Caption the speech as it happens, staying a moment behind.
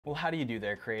Well, how do you do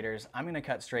there, creators? I'm gonna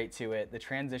cut straight to it. The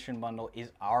transition bundle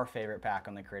is our favorite pack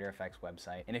on the Creator Effects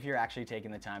website. And if you're actually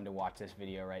taking the time to watch this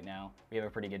video right now, we have a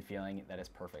pretty good feeling that it's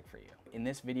perfect for you. In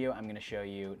this video, I'm gonna show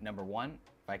you, number one,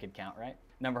 if I could count right.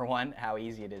 Number one, how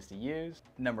easy it is to use.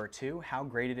 Number two, how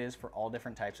great it is for all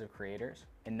different types of creators.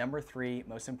 And number three,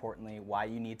 most importantly, why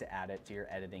you need to add it to your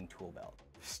editing tool belt.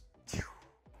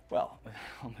 Well,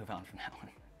 I'll move on from that one.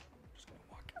 I'm just gonna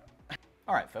walk out.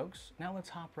 All right, folks, now let's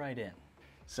hop right in.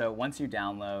 So once you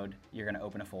download, you're gonna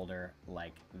open a folder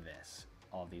like this.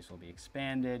 All of these will be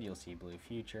expanded. You'll see Blue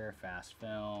Future, Fast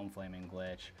Film, Flaming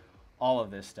Glitch, all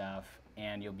of this stuff.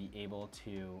 And you'll be able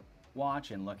to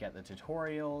watch and look at the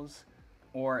tutorials,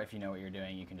 or if you know what you're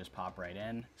doing, you can just pop right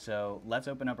in. So let's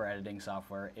open up our editing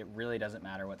software. It really doesn't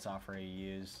matter what software you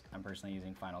use. I'm personally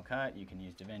using Final Cut. You can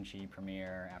use DaVinci,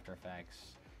 Premiere, After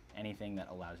Effects, anything that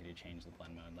allows you to change the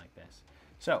blend mode like this.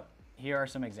 So here are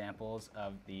some examples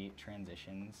of the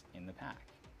transitions in the pack.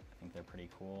 I think they're pretty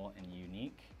cool and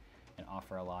unique and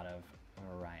offer a lot of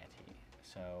variety.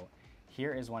 So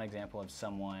here is one example of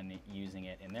someone using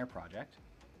it in their project.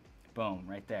 Boom,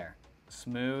 right there.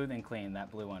 Smooth and clean, that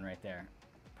blue one right there.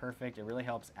 Perfect, it really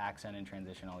helps accent and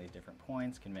transition all these different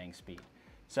points, conveying speed.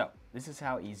 So this is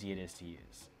how easy it is to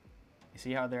use. You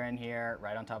see how they're in here,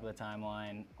 right on top of the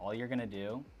timeline. All you're gonna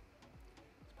do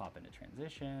is pop into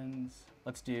transitions.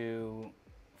 Let's do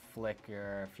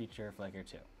Flicker, Future Flicker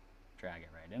 2. Drag it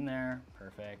right in there,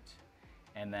 perfect.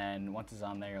 And then once it's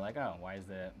on there, you're like, oh, why is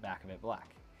the back of it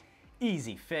black?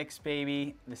 Easy fix,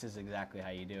 baby. This is exactly how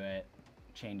you do it.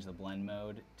 Change the blend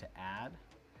mode to add.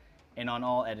 And on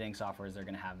all editing softwares, they're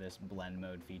gonna have this blend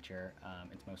mode feature.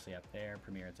 It's mostly up there.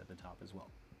 Premiere, it's at the top as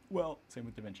well. Well, same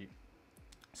with DaVinci.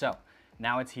 So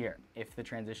now it's here. If the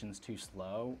transition's too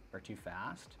slow or too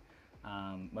fast,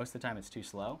 most of the time it's too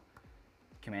slow.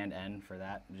 Command N for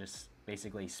that, just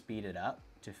basically speed it up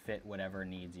to fit whatever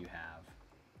needs you have.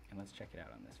 And let's check it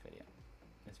out on this video.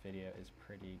 This video is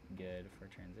pretty good for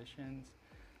transitions.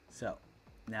 So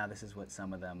now this is what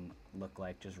some of them look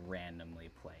like just randomly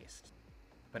placed.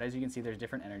 But as you can see, there's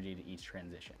different energy to each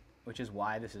transition, which is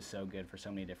why this is so good for so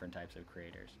many different types of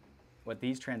creators. What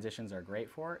these transitions are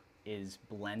great for is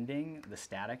blending the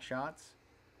static shots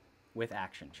with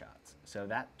action shots. So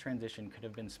that transition could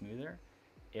have been smoother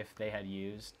if they had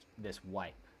used this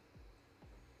wipe,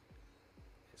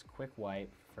 this quick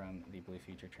wipe from the Blue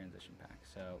Future transition pack.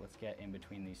 So let's get in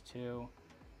between these two,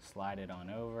 slide it on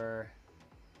over,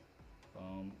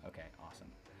 boom, okay,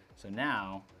 awesome. So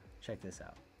now, check this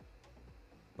out,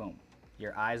 boom.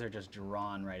 Your eyes are just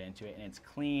drawn right into it and it's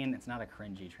clean, it's not a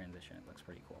cringy transition, it looks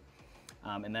pretty cool.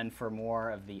 And then for more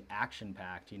of the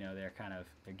action-packed, you know, they're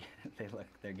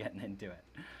getting into it.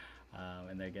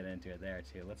 And they're getting into it there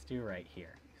too. Let's do right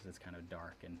here because it's kind of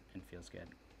dark and feels good.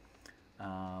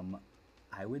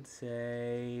 I would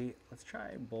say, let's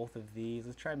try both of these.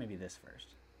 Let's try maybe this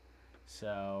first.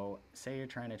 So say you're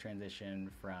trying to transition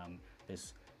from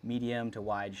this medium to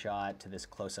wide shot to this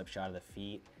close-up shot of the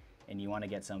feet, and you want to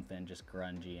get something just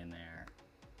grungy in there.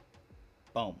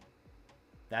 Boom.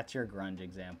 That's your grunge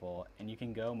example, and you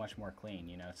can go much more clean.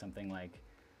 You know, something like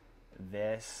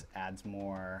this adds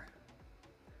more.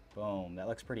 Boom, that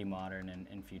looks pretty modern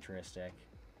and futuristic.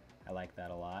 I like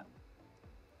that a lot.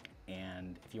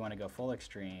 And if you want to go full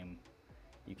extreme,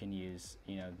 you can use,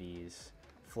 you know, these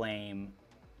flame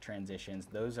transitions.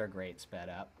 Those are great sped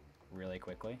up really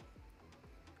quickly.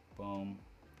 Boom,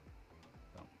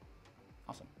 boom,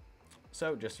 awesome.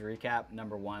 So just to recap,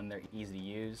 number one, they're easy to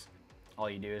use. All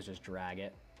you do is just drag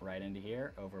it right into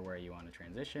here over where you want to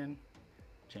transition,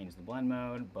 change the blend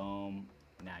mode, boom,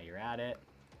 now you're at it.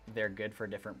 They're good for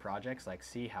different projects, like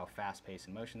see how fast paced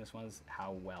and motion this one's,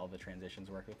 how well the transitions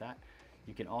work with that.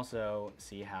 You can also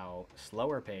see how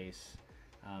slower pace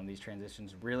these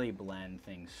transitions really blend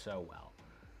things so well.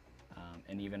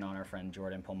 And even on our friend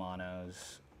Jordan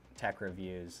Pulmano's tech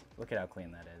reviews, look at how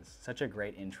clean that is. Such a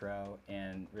great intro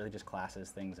and really just classes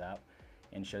things up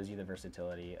and shows you the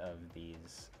versatility of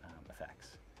these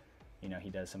effects. You know,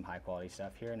 he does some high quality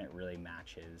stuff here and it really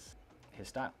matches his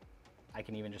style. I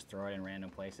can even just throw it in random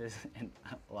places and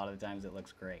a lot of the times it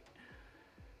looks great.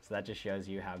 So that just shows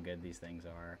you how good these things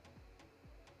are.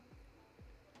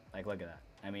 Like, look at that.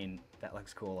 I mean, that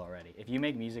looks cool already. If you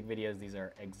make music videos, these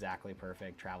are exactly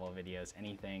perfect. Travel videos,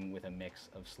 anything with a mix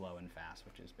of slow and fast,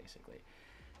 which is basically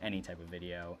any type of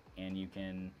video. And you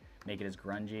can make it as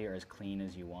grungy or as clean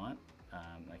as you want,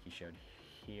 like you showed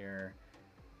here.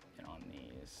 And on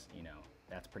these, you know,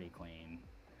 that's pretty clean.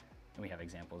 And we have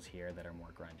examples here that are more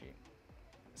grungy.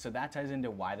 So that ties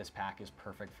into why this pack is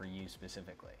perfect for you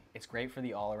specifically. It's great for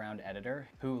the all-around editor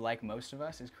who, like most of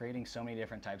us, is creating so many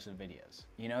different types of videos.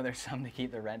 You know, there's some to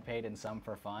keep the rent paid and some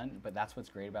for fun, but that's what's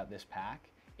great about this pack.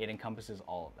 It encompasses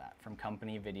all of that, from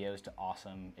company videos to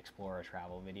awesome explorer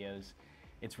travel videos.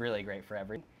 It's really great for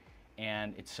everything,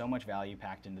 and it's so much value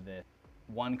packed into the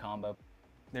one combo.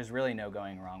 There's really no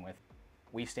going wrong with it.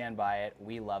 We stand by it,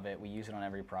 we love it, we use it on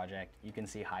every project. You can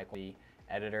see high quality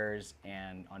editors,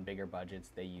 and on bigger budgets,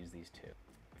 they use these too.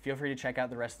 Feel free to check out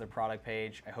the rest of the product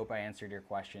page. I hope I answered your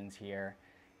questions here,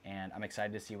 and I'm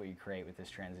excited to see what you create with this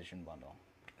transition bundle.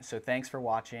 So thanks for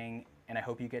watching, and I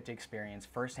hope you get to experience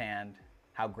firsthand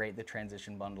how great the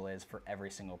transition bundle is for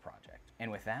every single project. And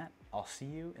with that, I'll see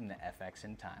you in the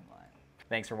FXN timeline.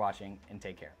 Thanks for watching, and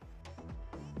take care.